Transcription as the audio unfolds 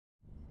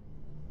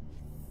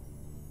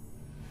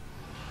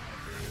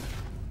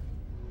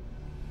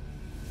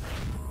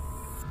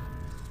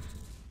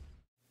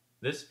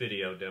This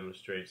video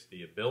demonstrates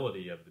the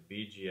ability of the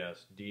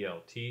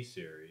BGS-DL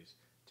series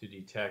to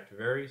detect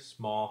very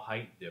small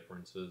height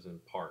differences in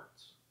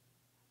parts.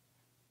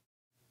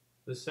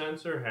 The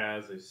sensor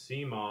has a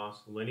CMOS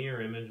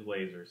linear image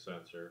laser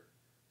sensor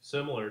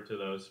similar to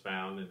those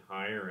found in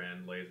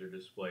higher-end laser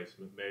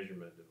displacement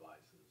measurement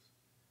devices.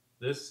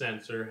 This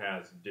sensor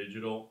has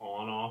digital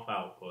on-off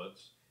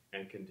outputs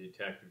and can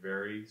detect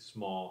very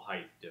small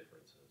height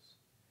differences.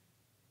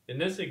 In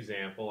this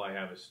example, I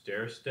have a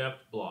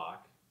stair-stepped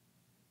block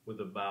with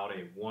about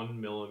a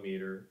 1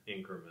 millimeter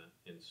increment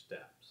in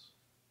steps.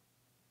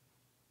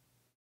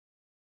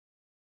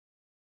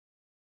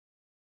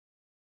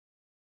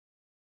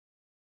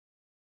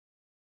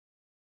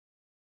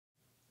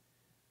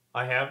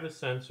 I have the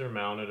sensor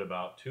mounted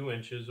about 2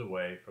 inches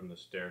away from the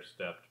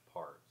stair-stepped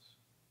parts.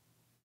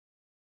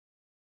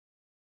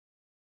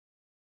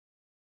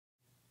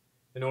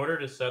 In order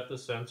to set the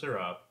sensor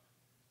up,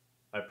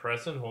 I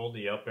press and hold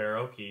the up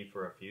arrow key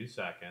for a few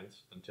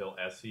seconds until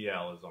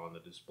SEL is on the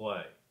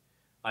display.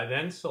 I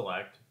then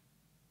select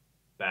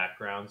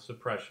Background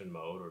Suppression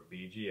Mode, or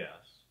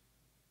BGS.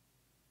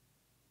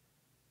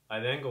 I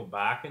then go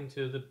back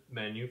into the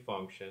menu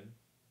function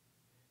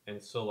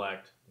and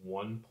select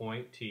One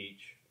Point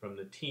Teach from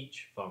the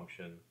Teach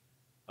function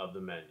of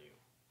the menu.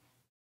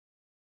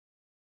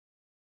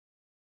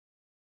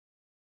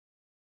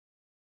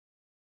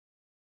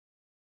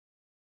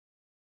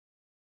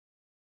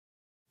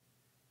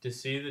 To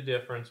see the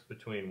difference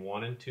between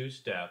 1 and 2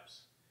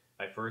 steps,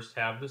 I first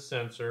have the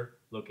sensor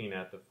looking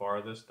at the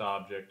farthest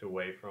object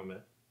away from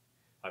it.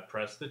 I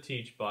press the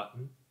Teach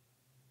button.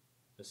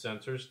 The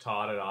sensor's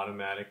taught, it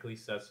automatically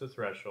sets the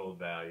threshold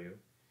value,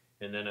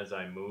 and then as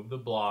I move the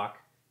block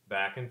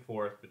back and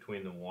forth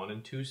between the 1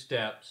 and 2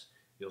 steps,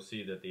 you'll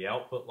see that the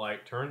output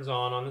light turns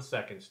on the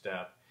second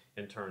step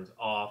and turns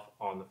off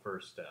on the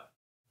first step.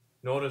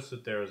 Notice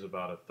that there is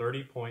about a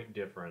 30-point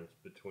difference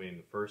between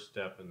the first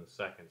step and the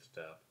second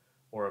step,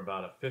 or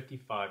about a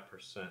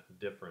 55%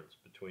 difference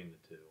between the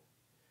two.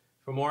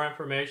 For more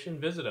information,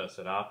 visit us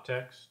at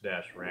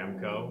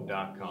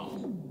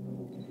optex-ramco.com.